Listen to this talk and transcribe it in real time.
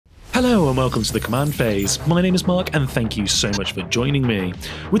Hello and welcome to the command phase. My name is Mark and thank you so much for joining me.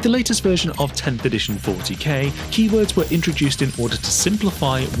 With the latest version of 10th edition 40k, keywords were introduced in order to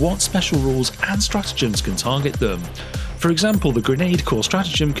simplify what special rules and stratagems can target them. For example, the grenade core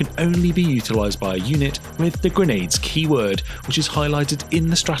stratagem can only be utilised by a unit with the grenades keyword, which is highlighted in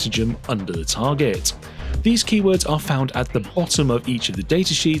the stratagem under the target. These keywords are found at the bottom of each of the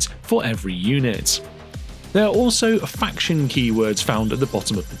datasheets for every unit. There are also faction keywords found at the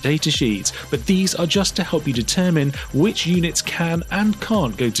bottom of the datasheet, but these are just to help you determine which units can and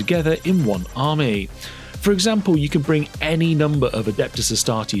can't go together in one army. For example, you can bring any number of Adeptus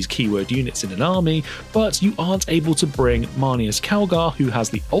Astartes keyword units in an army, but you aren't able to bring Marneus Calgar, who has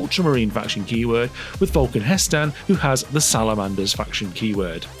the Ultramarine faction keyword, with Vulcan Hestan, who has the Salamanders faction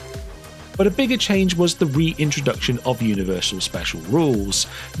keyword. But a bigger change was the reintroduction of universal special rules.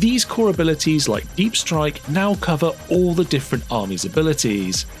 These core abilities like Deep Strike now cover all the different armies'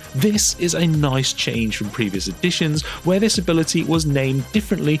 abilities. This is a nice change from previous editions where this ability was named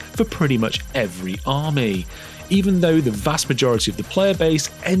differently for pretty much every army, even though the vast majority of the player base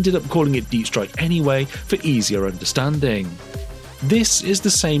ended up calling it Deep Strike anyway for easier understanding. This is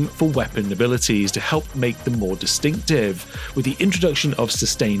the same for weapon abilities to help make them more distinctive, with the introduction of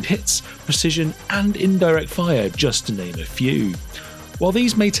sustained hits, precision and indirect fire, just to name a few. While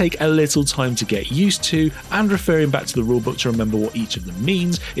these may take a little time to get used to, and referring back to the rulebook to remember what each of them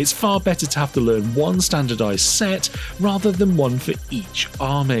means, it's far better to have to learn one standardised set rather than one for each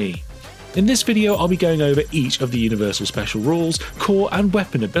army. In this video, I'll be going over each of the universal special rules, core and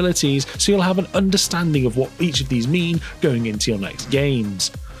weapon abilities, so you'll have an understanding of what each of these mean going into your next games.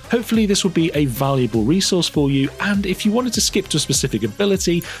 Hopefully this will be a valuable resource for you, and if you wanted to skip to a specific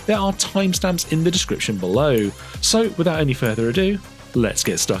ability, there are timestamps in the description below. So without any further ado, let's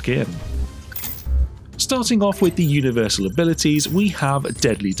get stuck in. Starting off with the universal abilities, we have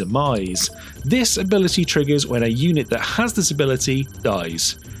Deadly Demise. This ability triggers when a unit that has this ability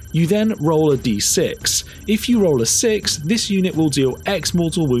dies. You then roll a d6. If you roll a 6, this unit will deal X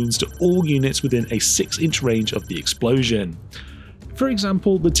mortal wounds to all units within a 6-inch range of the explosion. For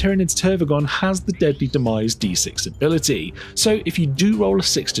example, the Tyranids Tervagon has the Deadly Demise d6 ability, so if you do roll a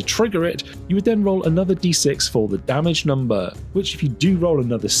 6 to trigger it, you would then roll another d6 for the damage number, which if you do roll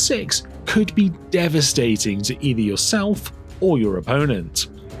another 6, could be devastating to either yourself or your opponent.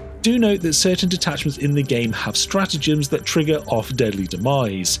 Do note that certain detachments in the game have stratagems that trigger off Deadly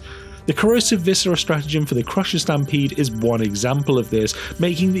Demise. The Corrosive Viscera stratagem for the Crusher Stampede is one example of this,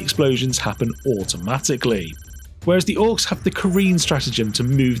 making the explosions happen automatically. Whereas the Orcs have the Careen stratagem to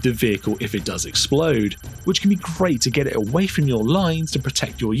move the vehicle if it does explode, which can be great to get it away from your lines to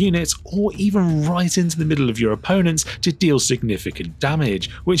protect your units, or even right into the middle of your opponents to deal significant damage,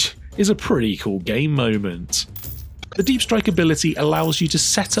 which is a pretty cool game moment. The Deep Strike ability allows you to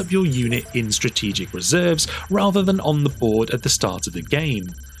set up your unit in strategic reserves rather than on the board at the start of the game.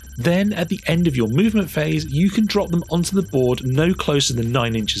 Then at the end of your movement phase, you can drop them onto the board no closer than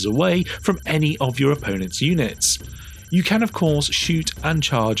 9 inches away from any of your opponent's units. You can of course shoot and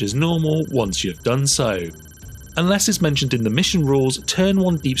charge as normal once you have done so. Unless it's mentioned in the mission rules, turn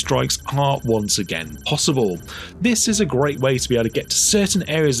 1 deep strikes are once again possible. This is a great way to be able to get to certain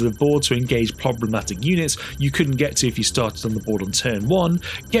areas of the board to engage problematic units you couldn't get to if you started on the board on turn 1,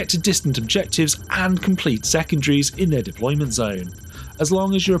 get to distant objectives and complete secondaries in their deployment zone, as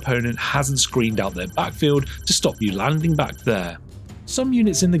long as your opponent hasn't screened out their backfield to stop you landing back there. Some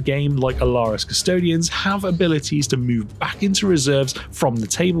units in the game, like Alaris Custodians, have abilities to move back into reserves from the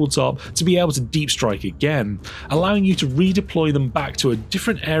tabletop to be able to deep strike again, allowing you to redeploy them back to a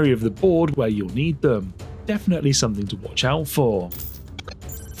different area of the board where you'll need them. Definitely something to watch out for.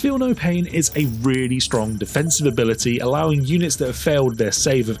 Feel No Pain is a really strong defensive ability, allowing units that have failed their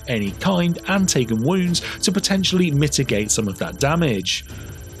save of any kind and taken wounds to potentially mitigate some of that damage.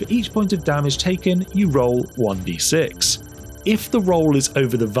 For each point of damage taken, you roll 1d6. If the roll is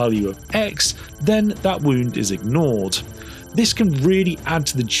over the value of X, then that wound is ignored. This can really add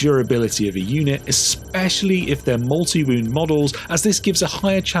to the durability of a unit, especially if they're multi-wound models, as this gives a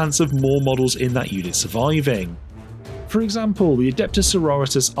higher chance of more models in that unit surviving. For example, the Adeptus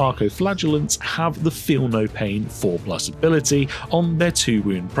Sororitas Arcoflagellants have the Feel No Pain 4+ ability on their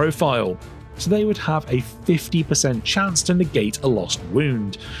 2-wound profile, so they would have a 50% chance to negate a lost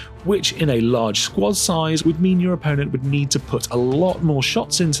wound, which in a large squad size would mean your opponent would need to put a lot more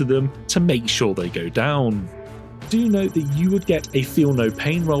shots into them to make sure they go down. Do note that you would get a Feel No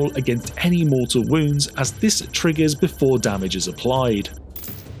Pain roll against any mortal wounds, as this triggers before damage is applied.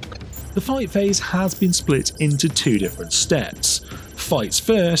 The fight phase has been split into 2 different steps: fights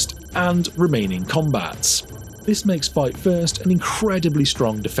first and remaining combats. This makes Fight First an incredibly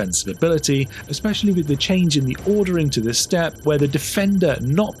strong defensive ability, especially with the change in the ordering to this step where the defender,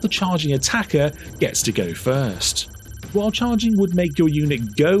 not the charging attacker, gets to go first. While charging would make your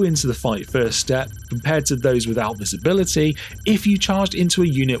unit go into the Fight First step compared to those without this ability, if you charged into a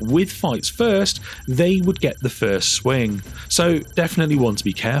unit with Fights First, they would get the first swing, so definitely one to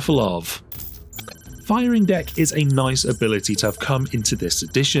be careful of. Firing Deck is a nice ability to have come into this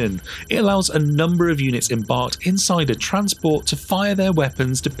edition. It allows a number of units embarked inside a transport to fire their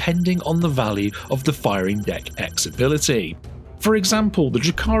weapons depending on the value of the Firing Deck X ability. For example, the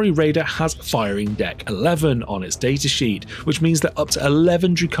Drukhari Raider has Firing Deck 11 on its datasheet, which means that up to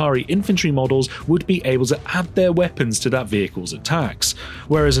 11 Drukhari infantry models would be able to add their weapons to that vehicle's attacks,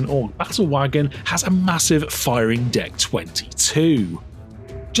 whereas an Orc Battle Wagon has a massive Firing Deck 22.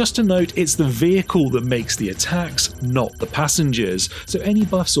 Just to note, it's the vehicle that makes the attacks, not the passengers, so any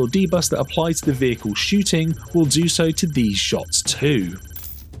buffs or debuffs that apply to the vehicle shooting will do so to these shots too.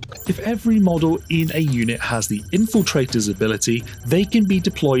 If every model in a unit has the Infiltrator's ability, they can be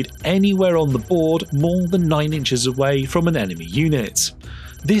deployed anywhere on the board more than 9 inches away from an enemy unit.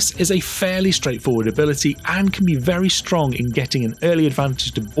 This is a fairly straightforward ability and can be very strong in getting an early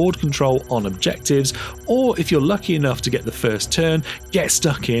advantage to board control on objectives, or if you're lucky enough to get the first turn, get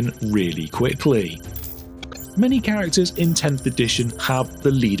stuck in really quickly. Many characters in 10th edition have the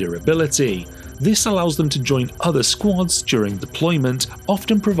Leader ability. This allows them to join other squads during deployment,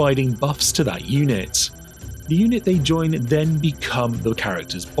 often providing buffs to that unit. The unit they join then become the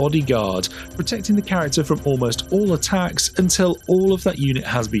character's bodyguard, protecting the character from almost all attacks until all of that unit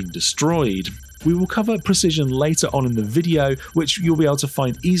has been destroyed. We will cover precision later on in the video, which you'll be able to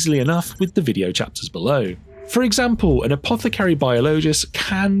find easily enough with the video chapters below. For example, an Apothecary Biologist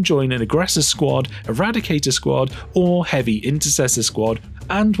can join an Aggressor Squad, Eradicator Squad, or Heavy Intercessor Squad,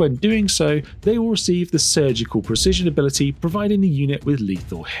 and when doing so, they will receive the Surgical Precision ability, providing the unit with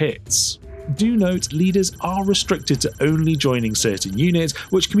lethal hits. Do note, leaders are restricted to only joining certain units,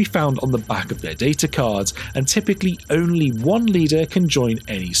 which can be found on the back of their data cards, and typically only one leader can join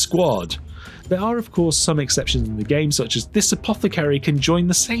any squad. There are of course some exceptions in the game, such as this Apothecary can join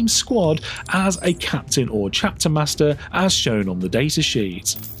the same squad as a Captain or Chapter Master as shown on the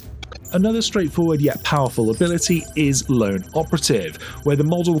datasheet. Another straightforward yet powerful ability is Lone Operative, where the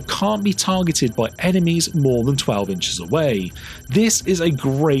model can't be targeted by enemies more than 12 inches away. This is a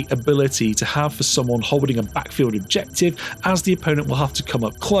great ability to have for someone holding a backfield objective, as the opponent will have to come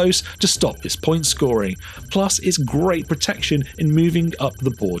up close to stop this point scoring, plus it's great protection in moving up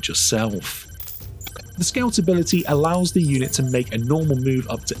the board yourself. The Scout ability allows the unit to make a normal move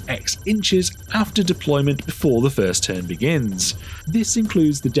up to X inches after deployment before the first turn begins. This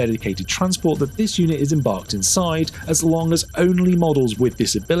includes the dedicated transport that this unit is embarked inside, as long as only models with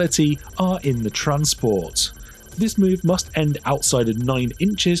this ability are in the transport. This move must end outside of 9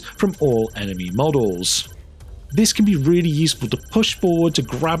 inches from all enemy models. This can be really useful to push forward to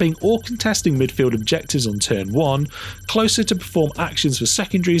grabbing or contesting midfield objectives on turn 1, closer to perform actions for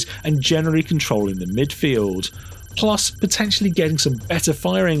secondaries and generally controlling the midfield, plus potentially getting some better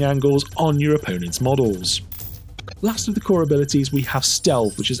firing angles on your opponent's models. Last of the core abilities, we have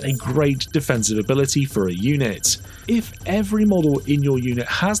Stealth, which is a great defensive ability for a unit. If every model in your unit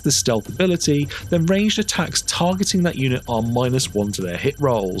has the Stealth ability, then ranged attacks targeting that unit are -1 to their hit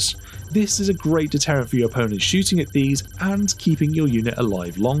rolls. This is a great deterrent for your opponent shooting at these and keeping your unit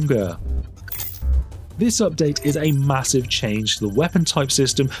alive longer. This update is a massive change to the weapon type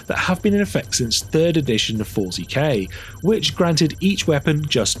system that have been in effect since 3rd edition of 40k, which granted each weapon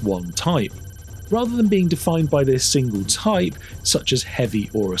just one type. Rather than being defined by their single type, such as heavy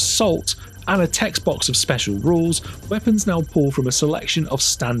or assault, and a text box of special rules, weapons now pull from a selection of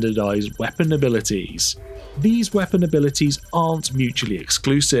standardized weapon abilities. These weapon abilities aren't mutually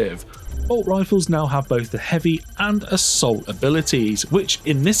exclusive. Bolt rifles now have both the heavy and assault abilities, which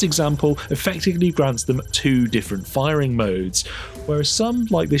in this example effectively grants them 2 different firing modes, whereas some,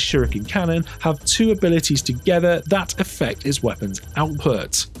 like this Shuriken cannon, have 2 abilities together that affect its weapon's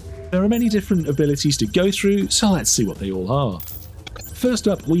output. There are many different abilities to go through, so let's see what they all are. First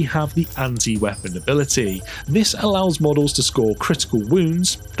up, we have the anti-weapon ability. This allows models to score critical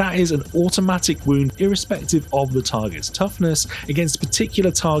wounds, that is an automatic wound irrespective of the target's toughness, against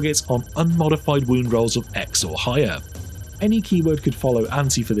particular targets on unmodified wound rolls of X or higher. Any keyword could follow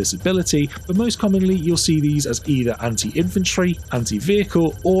anti for this ability, but most commonly you'll see these as either anti-infantry,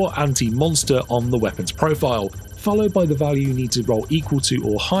 anti-vehicle, or anti-monster on the weapon's profile, followed by the value you need to roll equal to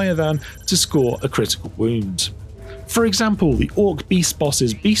or higher than to score a critical wound. For example, the Orc Beast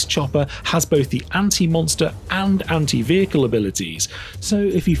Boss's Beast Chopper has both the anti-monster and anti-vehicle abilities, so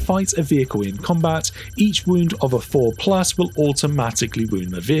if he fights a vehicle in combat, each wound of a 4+ will automatically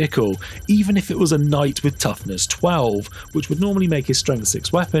wound the vehicle, even if it was a knight with toughness 12, which would normally make his strength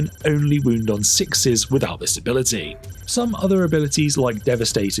 6 weapon only wound on 6s without this ability. Some other abilities like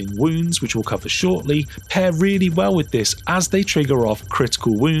Devastating Wounds, which we'll cover shortly, pair really well with this as they trigger off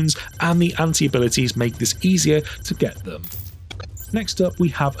critical wounds, and the anti-abilities make this easier to get them. Next up we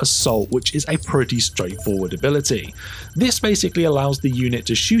have Assault, which is a pretty straightforward ability. This basically allows the unit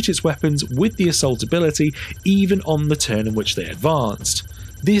to shoot its weapons with the Assault ability even on the turn in which they advanced.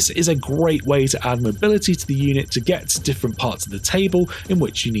 This is a great way to add mobility to the unit to get to different parts of the table in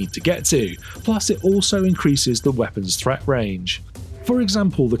which you need to get to, plus it also increases the weapon's threat range. For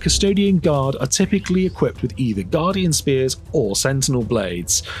example, the Custodian Guard are typically equipped with either Guardian Spears or Sentinel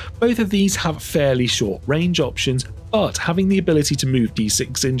Blades. Both of these have fairly short range options, but having the ability to move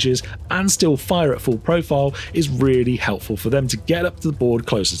d6 inches and still fire at full profile is really helpful for them to get up to the board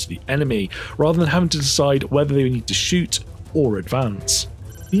closer to the enemy, rather than having to decide whether they need to shoot or advance.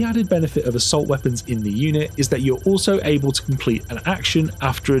 The added benefit of assault weapons in the unit is that you're also able to complete an action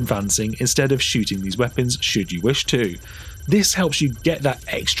after advancing instead of shooting these weapons should you wish to. This helps you get that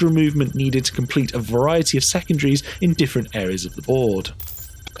extra movement needed to complete a variety of secondaries in different areas of the board.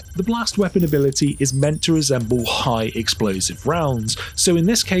 The blast weapon ability is meant to resemble high explosive rounds, so in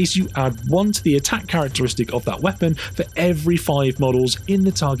this case you add 1 to the attack characteristic of that weapon for every 5 models in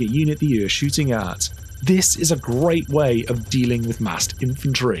the target unit that you're shooting at. This is a great way of dealing with massed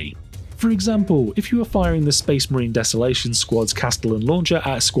infantry. For example, if you are firing the Space Marine Desolation Squad's Castellan Launcher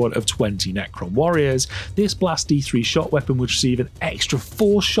at a squad of 20 Necron Warriors, this Blast D3 shot weapon would receive an extra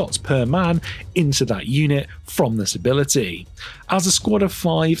 4 shots per man into that unit from this ability. As a squad of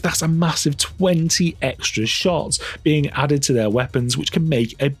 5, that's a massive 20 extra shots being added to their weapons, which can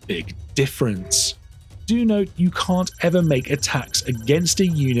make a big difference. Do note you can't ever make attacks against a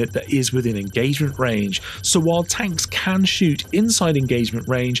unit that is within engagement range, so while tanks can shoot inside engagement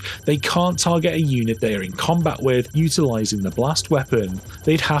range, they can't target a unit they are in combat with utilising the blast weapon.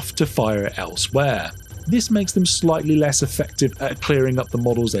 They'd have to fire it elsewhere. This makes them slightly less effective at clearing up the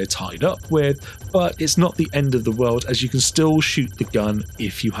models they're tied up with, but it's not the end of the world as you can still shoot the gun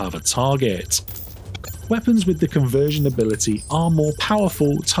if you have a target. Weapons with the conversion ability are more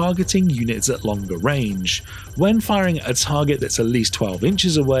powerful, targeting units at longer range. When firing at a target that's at least 12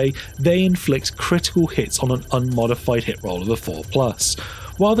 inches away, they inflict critical hits on an unmodified hit roll of a 4+.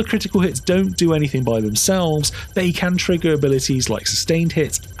 While the critical hits don't do anything by themselves, they can trigger abilities like sustained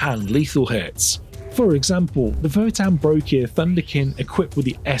hits and lethal hits. For example, the Votan Brokir Thunderkin equipped with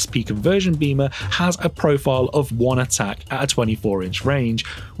the SP Conversion Beamer has a profile of 1 attack at a 24-inch range,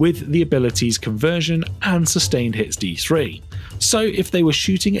 with the abilities Conversion and Sustained Hits D3. So if they were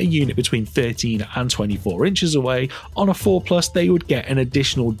shooting a unit between 13 and 24 inches away, on a 4+, they would get an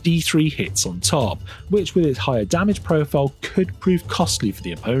additional D3 hits on top, which with its higher damage profile could prove costly for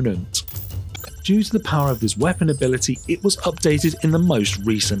the opponent. Due to the power of this weapon ability, it was updated in the most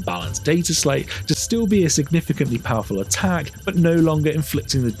recent balanced data slate to still be a significantly powerful attack, but no longer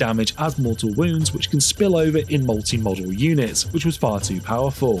inflicting the damage as mortal wounds which can spill over in multi-model units, which was far too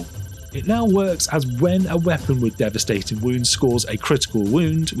powerful. It now works as when a weapon with devastating wounds scores a critical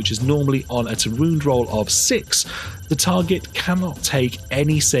wound, which is normally on a to-wound roll of 6, the target cannot take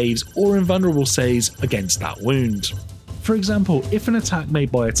any saves or invulnerable saves against that wound. For example, if an attack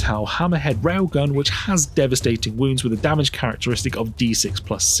made by a Tau Hammerhead Railgun, which has devastating wounds with a damage characteristic of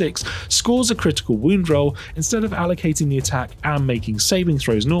d6+6, scores a critical wound roll, instead of allocating the attack and making saving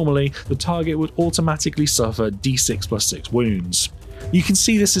throws normally, the target would automatically suffer d6+6 wounds. You can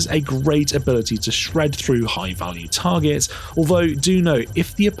see this is a great ability to shred through high value targets, although do note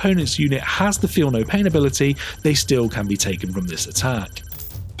if the opponent's unit has the Feel No Pain ability, they still can be taken from this attack.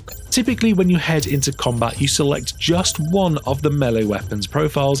 Typically when you head into combat you select just one of the melee weapons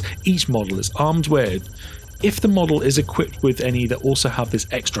profiles each model is armed with. If the model is equipped with any that also have this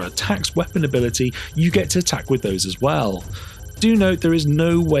extra attacks weapon ability, you get to attack with those as well. Do note there is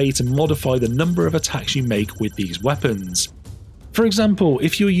no way to modify the number of attacks you make with these weapons. For example,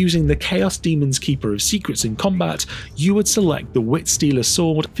 if you're using the Chaos Demon's Keeper of Secrets in combat, you would select the Wit Stealer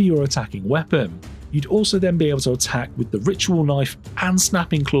Sword for your attacking weapon. You'd also then be able to attack with the Ritual Knife and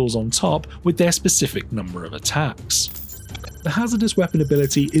Snapping Claws on top with their specific number of attacks. The Hazardous Weapon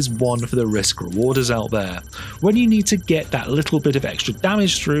ability is one for the risk rewarders out there. When you need to get that little bit of extra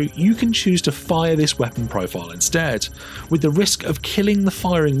damage through, you can choose to fire this weapon profile instead, with the risk of killing the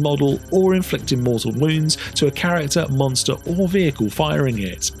firing model or inflicting mortal wounds to a character, monster or vehicle firing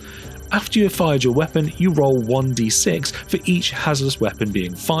it. After you have fired your weapon, you roll 1d6 for each hazardous weapon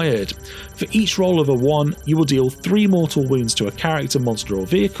being fired. For each roll of a 1, you will deal 3 mortal wounds to a character, monster or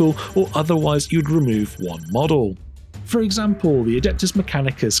vehicle, or otherwise you'd remove 1 model. For example, the Adeptus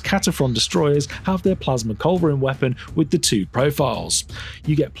Mechanicus Cataphron Destroyers have their Plasma Culverin weapon with the 2 profiles.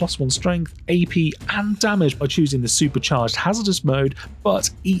 You get +1 strength, AP and damage by choosing the supercharged hazardous mode, but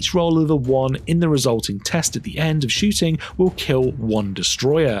each roll of a 1 in the resulting test at the end of shooting will kill 1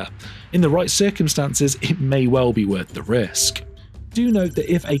 destroyer. In the right circumstances, it may well be worth the risk. Do note that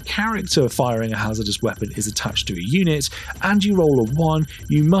if a character firing a hazardous weapon is attached to a unit and you roll a 1,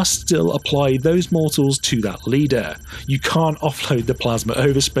 you must still apply those mortals to that leader. You can't offload the plasma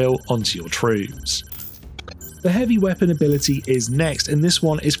overspill onto your troops. The heavy weapon ability is next, and this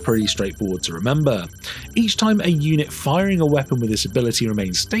one is pretty straightforward to remember. Each time a unit firing a weapon with this ability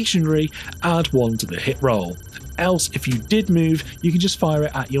remains stationary, add 1 to the hit roll. Else, if you did move, you can just fire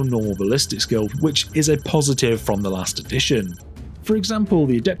it at your normal ballistic skill, which is a positive from the last edition. For example,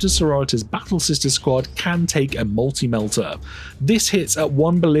 the Adeptus Sororitas Battle Sister Squad can take a multi-melter. This hits at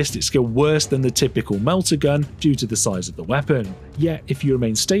 1 ballistic skill worse than the typical melter gun due to the size of the weapon. Yet, if you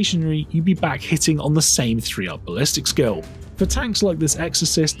remain stationary, you'd be back hitting on the same 3-up ballistic skill. For tanks like this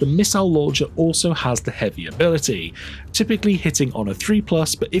Exorcist, the missile launcher also has the heavy ability, typically hitting on a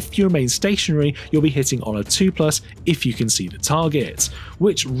 3+, but if you remain stationary, you'll be hitting on a 2+ if you can see the target,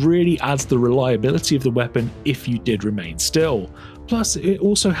 which really adds the reliability of the weapon if you did remain still. Plus, it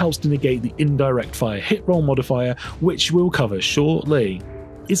also helps to negate the indirect fire hit roll modifier, which we'll cover shortly.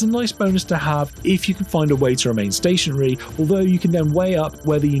 It's a nice bonus to have if you can find a way to remain stationary, although you can then weigh up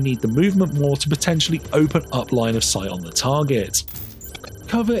whether you need the movement more to potentially open up line of sight on the target.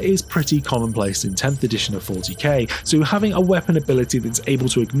 Cover is pretty commonplace in 10th edition of 40k, so having a weapon ability that's able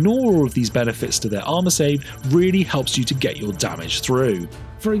to ignore all of these benefits to their armor save really helps you to get your damage through.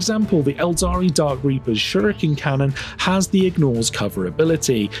 For example, the Eldari Dark Reaper's Shuriken Cannon has the Ignores cover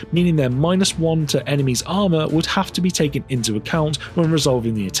ability, meaning their -1 to enemies' armor would have to be taken into account when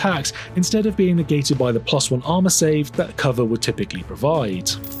resolving the attacks, instead of being negated by the +1 armor save that cover would typically provide.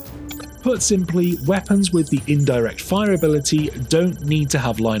 Put simply, weapons with the indirect fire ability don't need to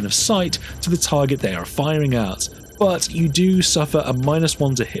have line of sight to the target they are firing at, but you do suffer a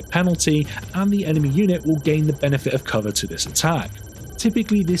 -1 to hit penalty, and the enemy unit will gain the benefit of cover to this attack.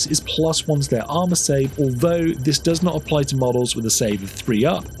 Typically this is +1 to their armor save, although this does not apply to models with a save of 3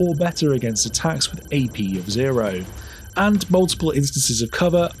 up or better against attacks with AP of 0. And multiple instances of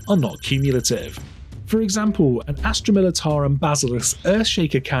cover are not cumulative. For example, an Astra Militarum Basilisk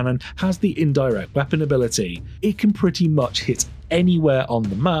Earthshaker Cannon has the indirect weapon ability. It can pretty much hit anywhere on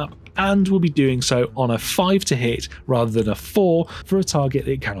the map, and will be doing so on a 5 to hit rather than a 4 for a target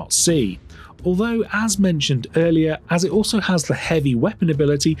it cannot see. Although, as mentioned earlier, as it also has the heavy weapon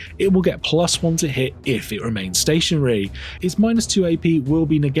ability, it will get +1 to hit if it remains stationary. Its -2 AP will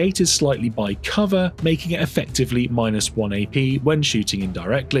be negated slightly by cover, making it effectively -1 AP when shooting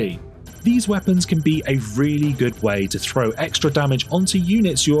indirectly. These weapons can be a really good way to throw extra damage onto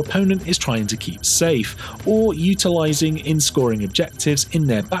units your opponent is trying to keep safe, or utilising in scoring objectives in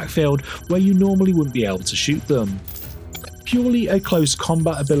their backfield where you normally wouldn't be able to shoot them. Purely a close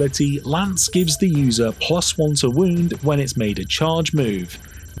combat ability, Lance gives the user +1 to wound when it's made a charge move.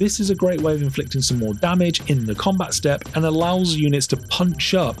 This is a great way of inflicting some more damage in the combat step and allows units to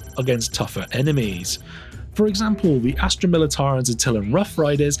punch up against tougher enemies. For example, the Astra Militarum Attilan Rough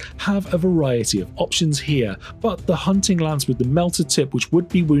Riders have a variety of options here, but the Hunting Lance with the melter tip, which would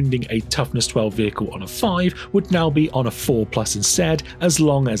be wounding a toughness 12 vehicle on a 5, would now be on a 4+ instead, as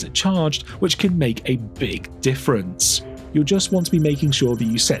long as it charged, which can make a big difference. You'll just want to be making sure that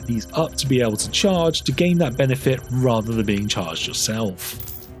you set these up to be able to charge to gain that benefit rather than being charged yourself.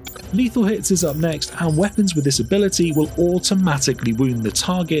 Lethal Hits is up next, and weapons with this ability will automatically wound the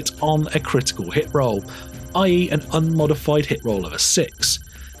target on a critical hit roll, i.e. an unmodified hit roll of a 6.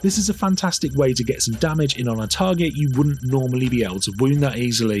 This is a fantastic way to get some damage in on a target you wouldn't normally be able to wound that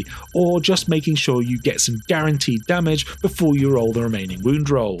easily, or just making sure you get some guaranteed damage before you roll the remaining wound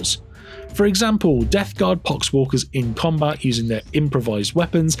rolls. For example, Death Guard Poxwalkers in combat using their improvised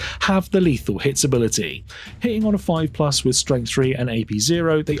weapons have the Lethal Hits ability. Hitting on a 5+ with Strength 3 and AP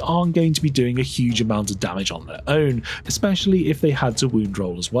 0, they aren't going to be doing a huge amount of damage on their own, especially if they had to wound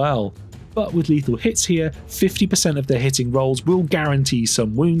roll as well. But with Lethal Hits here, 50% of their hitting rolls will guarantee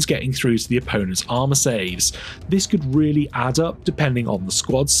some wounds getting through to the opponent's armor saves. This could really add up depending on the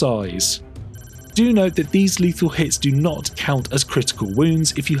squad size. Do note that these lethal hits do not count as critical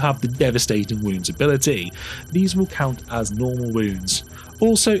wounds if you have the devastating wounds ability. These will count as normal wounds.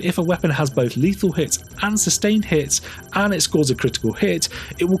 Also, if a weapon has both lethal hits and sustained hits and it scores a critical hit,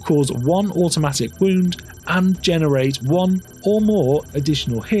 it will cause one automatic wound and generate one or more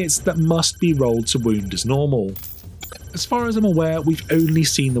additional hits that must be rolled to wound as normal. As far as I'm aware, we've only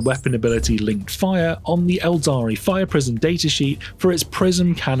seen the weapon ability Linked Fire on the Eldari Fire Prism datasheet for its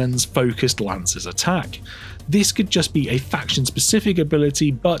Prism Cannon's Focused Lances attack. This could just be a faction specific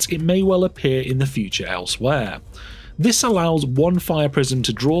ability, but it may well appear in the future elsewhere. This allows one fire prism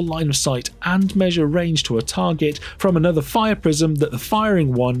to draw line of sight and measure range to a target from another fire prism that the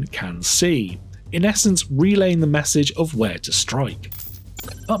firing one can see, in essence relaying the message of where to strike.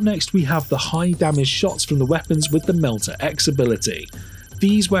 Up next we have the high damage shots from the weapons with the Melter X ability.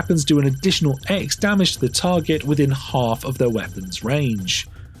 These weapons do an additional X damage to the target within half of their weapon's range.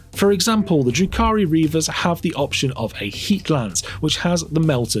 For example, the Drukhari Reavers have the option of a Heat Lance, which has the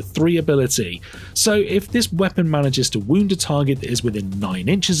Melter 3 ability, so if this weapon manages to wound a target that is within 9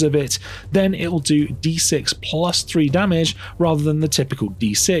 inches of it, then it will do d6 plus 3 damage rather than the typical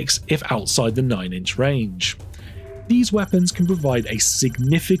d6 if outside the 9-inch range. These weapons can provide a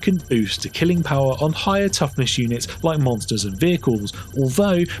significant boost to killing power on higher toughness units like monsters and vehicles,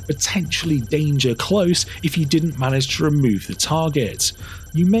 although potentially danger close if you didn't manage to remove the target.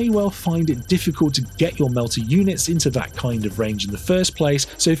 You may well find it difficult to get your melter units into that kind of range in the first place,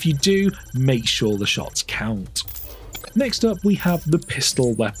 so if you do, make sure the shots count. Next up we have the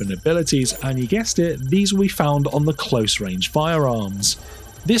pistol weapon abilities, and you guessed it, these will be found on the close range firearms.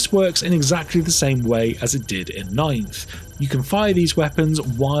 This works in exactly the same way as it did in 9th. You can fire these weapons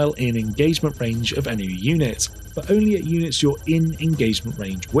while in engagement range of enemy units, but only at units you're in engagement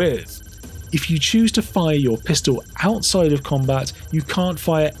range with. If you choose to fire your pistol outside of combat, you can't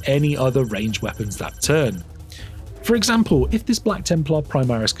fire any other ranged weapons that turn. For example, if this Black Templar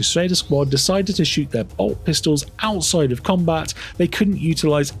Primaris Crusader squad decided to shoot their bolt pistols outside of combat, they couldn't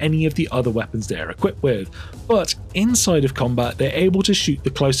utilise any of the other weapons they are equipped with, but inside of combat they're able to shoot the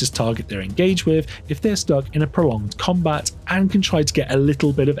closest target they're engaged with if they're stuck in a prolonged combat and can try to get a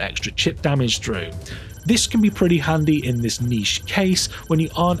little bit of extra chip damage through. This can be pretty handy in this niche case when you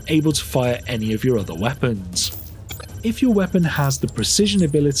aren't able to fire any of your other weapons. If your weapon has the precision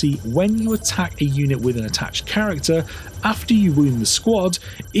ability, when you attack a unit with an attached character, after you wound the squad,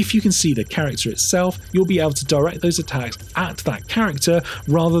 if you can see the character itself, you'll be able to direct those attacks at that character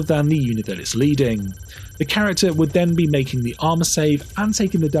rather than the unit that it's leading. The character would then be making the armor save and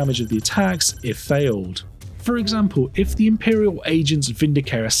taking the damage of the attacks if failed. For example, if the Imperial Agent's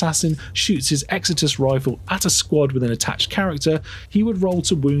Vindicare Assassin shoots his Exitus rifle at a squad with an attached character, he would roll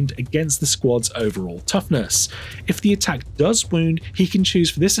to wound against the squad's overall toughness. If the attack does wound, he can choose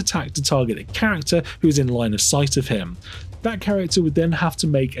for this attack to target a character who is in line of sight of him. That character would then have to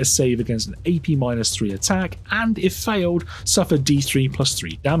make a save against an AP-3 attack, and if failed, suffer D3 plus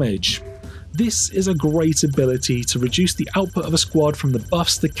 3 damage. This is a great ability to reduce the output of a squad from the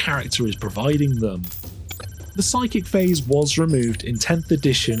buffs the character is providing them. The Psychic phase was removed in 10th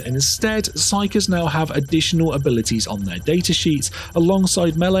edition, and instead Psykers now have additional abilities on their datasheets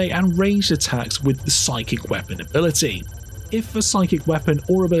alongside melee and ranged attacks with the Psychic weapon ability. If a Psychic weapon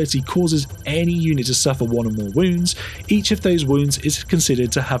or ability causes any unit to suffer one or more wounds, each of those wounds is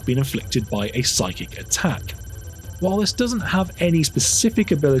considered to have been inflicted by a Psychic attack. While this doesn't have any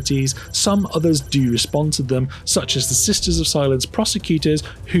specific abilities, some others do respond to them, such as the Sisters of Silence Prosecutors,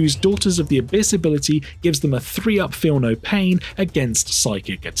 whose Daughters of the Abyss ability gives them a 3-up Feel No Pain against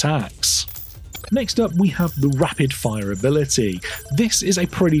psychic attacks. Next up we have the Rapid Fire ability. This is a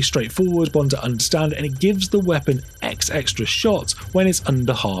pretty straightforward one to understand, and it gives the weapon X extra shots when it's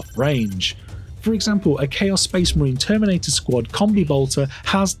under half range. For example, a Chaos Space Marine Terminator Squad Combi Bolter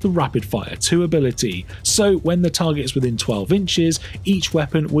has the Rapid Fire 2 ability, so when the target is within 12 inches, each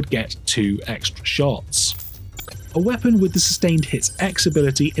weapon would get 2 extra shots. A weapon with the Sustained Hits X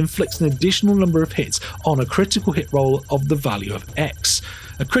ability inflicts an additional number of hits on a critical hit roll of the value of X.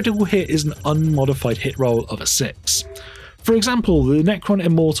 A critical hit is an unmodified hit roll of a 6. For example, the Necron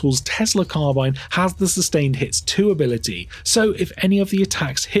Immortal's Tesla Carbine has the Sustained Hits 2 ability, so if any of the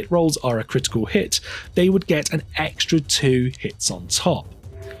attack's hit rolls are a critical hit, they would get an extra 2 hits on top.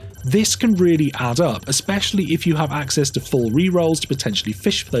 This can really add up, especially if you have access to full rerolls to potentially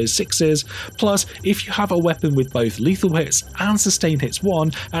fish for those 6s, plus if you have a weapon with both lethal hits and sustained hits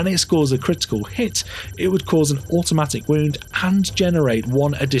 1 and it scores a critical hit, it would cause an automatic wound and generate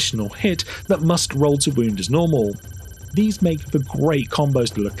 1 additional hit that must roll to wound as normal. These make for great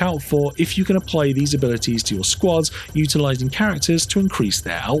combos to look out for if you can apply these abilities to your squads, utilising characters to increase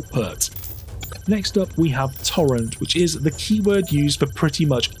their output. Next up we have Torrent, which is the keyword used for pretty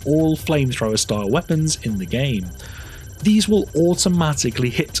much all flamethrower style weapons in the game. These will automatically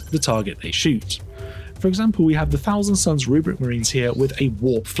hit the target they shoot. For example, we have the Thousand Suns Rubric Marines here with a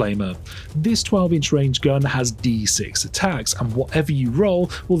Warp Flamer. This 12-inch range gun has D6 attacks, and whatever you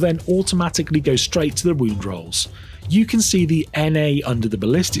roll will then automatically go straight to the wound rolls. You can see the NA under the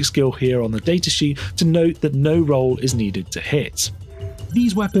ballistic skill here on the datasheet to note that no roll is needed to hit.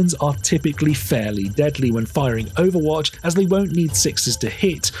 These weapons are typically fairly deadly when firing Overwatch, as they won't need 6s to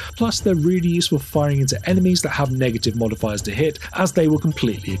hit, plus they're really useful for firing into enemies that have negative modifiers to hit, as they will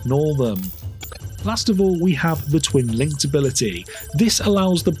completely ignore them. Last of all, we have the Twin Linked ability. This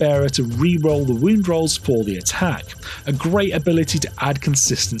allows the bearer to re-roll the wound rolls for the attack, a great ability to add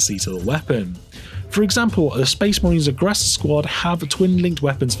consistency to the weapon. For example, the Space Marines Aggressor Squad have twin-linked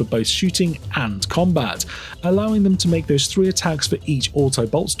weapons for both shooting and combat, allowing them to make those 3 attacks for each Auto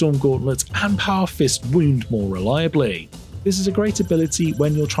Boltstorm Gauntlet and Power Fist wound more reliably. This is a great ability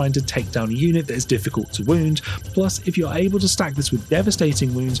when you're trying to take down a unit that is difficult to wound, plus if you're able to stack this with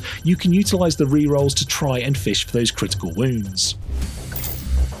devastating wounds, you can utilise the rerolls to try and fish for those critical wounds.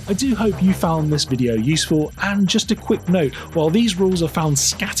 I do hope you found this video useful, and just a quick note, while these rules are found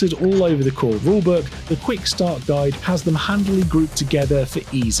scattered all over the core rulebook, the Quick Start Guide has them handily grouped together for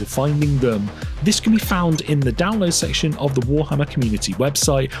ease of finding them. This can be found in the download section of the Warhammer community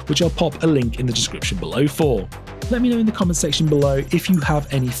website, which I'll pop a link in the description below for. Let me know in the comment section below if you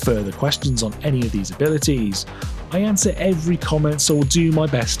have any further questions on any of these abilities. I answer every comment, so I'll do my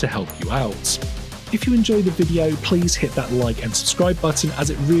best to help you out. If you enjoyed the video, please hit that like and subscribe button, as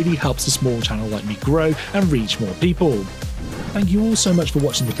it really helps a small channel like me grow and reach more people. Thank you all so much for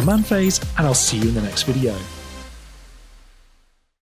watching the command phase, and I'll see you in the next video.